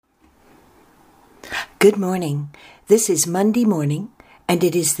Good morning. This is Monday morning, and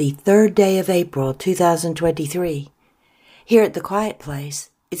it is the 3rd day of April, 2023. Here at the Quiet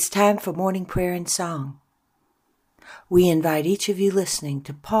Place, it's time for morning prayer and song. We invite each of you listening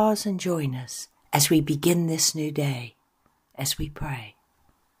to pause and join us as we begin this new day, as we pray.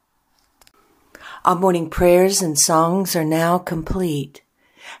 Our morning prayers and songs are now complete,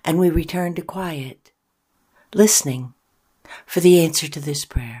 and we return to quiet, listening for the answer to this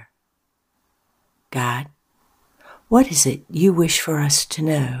prayer. God, what is it you wish for us to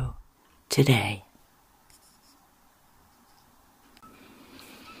know today?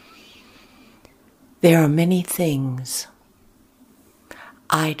 There are many things,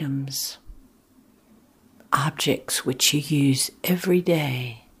 items, objects which you use every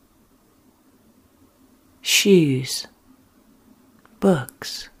day. Shoes,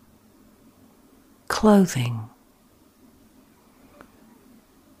 books, clothing.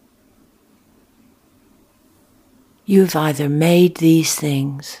 You have either made these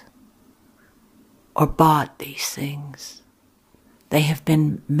things or bought these things. They have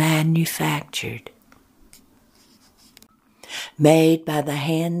been manufactured, made by the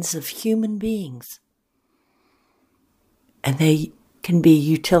hands of human beings. And they can be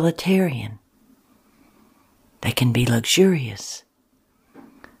utilitarian. They can be luxurious.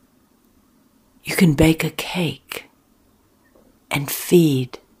 You can bake a cake and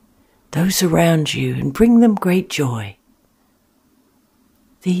feed those around you and bring them great joy.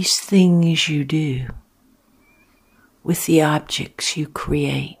 These things you do with the objects you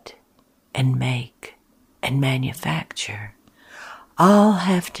create and make and manufacture all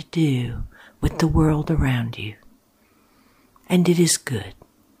have to do with the world around you. And it is good.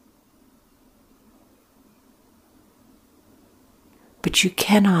 But you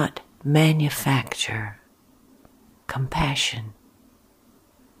cannot manufacture compassion,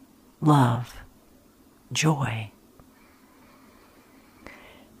 love, joy.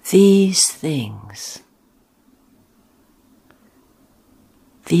 These things,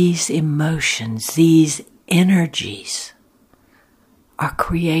 these emotions, these energies are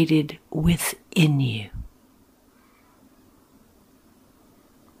created within you.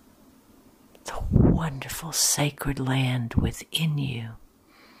 The wonderful sacred land within you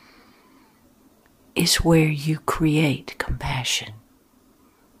is where you create compassion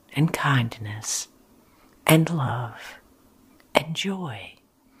and kindness and love and joy.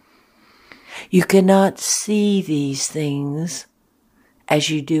 You cannot see these things as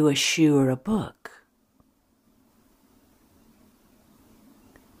you do a shoe or a book.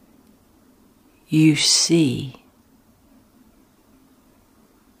 You see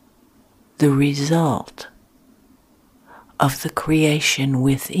the result of the creation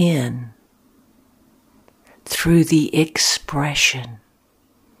within through the expression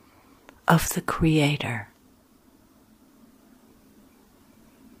of the Creator.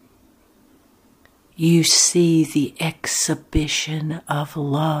 You see the exhibition of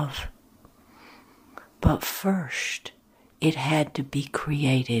love, but first it had to be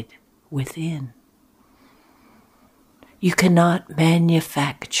created within. You cannot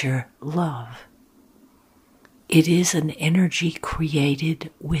manufacture love. It is an energy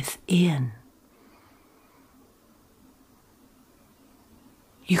created within.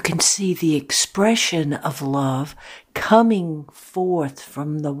 You can see the expression of love coming forth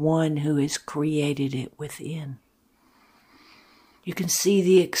from the one who has created it within. You can see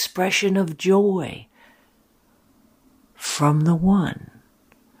the expression of joy from the one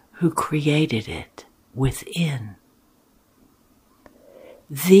who created it within.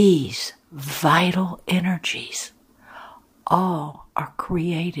 These vital energies all are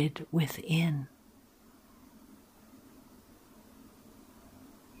created within.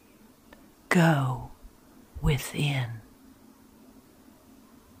 Go within.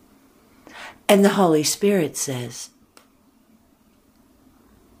 And the Holy Spirit says,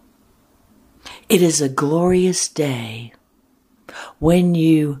 it is a glorious day when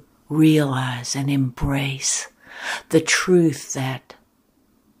you realize and embrace the truth that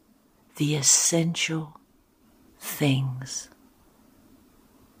the essential things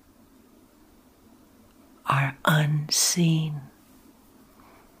are unseen,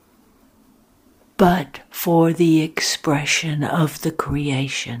 but for the expression of the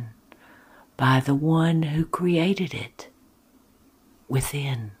creation by the one who created it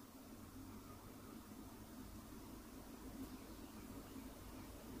within.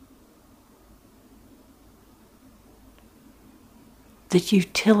 The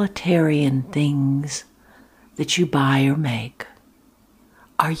utilitarian things that you buy or make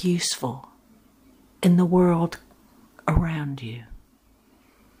are useful in the world around you.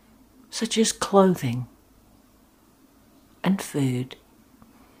 such as clothing and food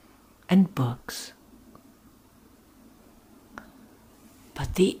and books.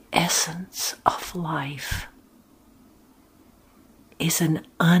 But the essence of life is an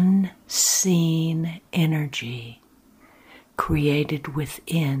unseen energy created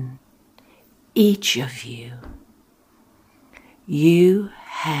within each of you. You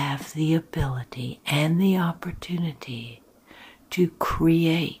have the ability and the opportunity to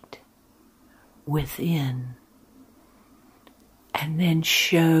create within and then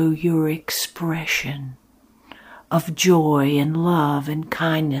show your expression of joy and love and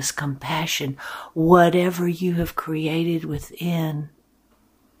kindness, compassion, whatever you have created within.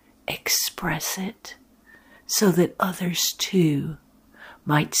 Express it so that others too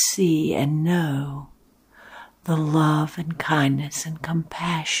might see and know the love and kindness and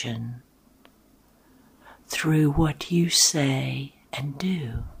compassion through what you say and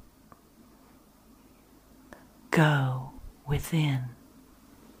do. Go within.